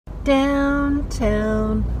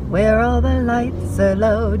Downtown, where all the lights are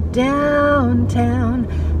low. Downtown,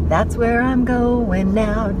 that's where I'm going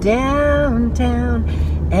now. Downtown,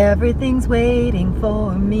 everything's waiting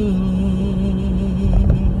for me.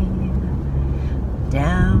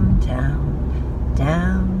 Downtown,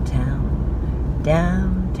 downtown,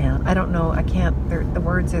 downtown. I don't know, I can't, the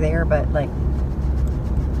words are there, but like,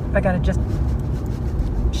 I gotta just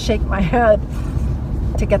shake my head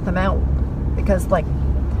to get them out, because like,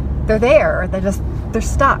 they're there, they're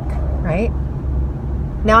stuck, right?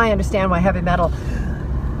 Now I understand why heavy metal.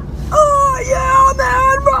 Oh yeah,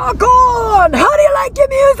 man, rock on! How do you like your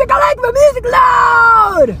music? I like my music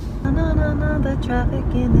loud! No, the traffic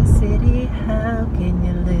in the city, how can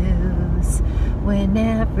you lose? When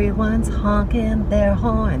everyone's honking their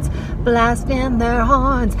horns, blasting their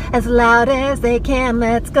horns as loud as they can.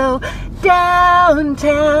 Let's go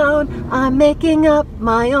downtown. I'm making up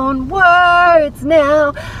my own words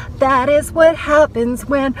now. That is what happens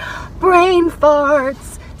when brain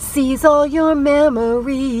farts seize all your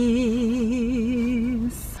memories.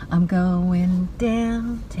 I'm going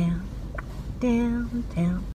downtown, downtown.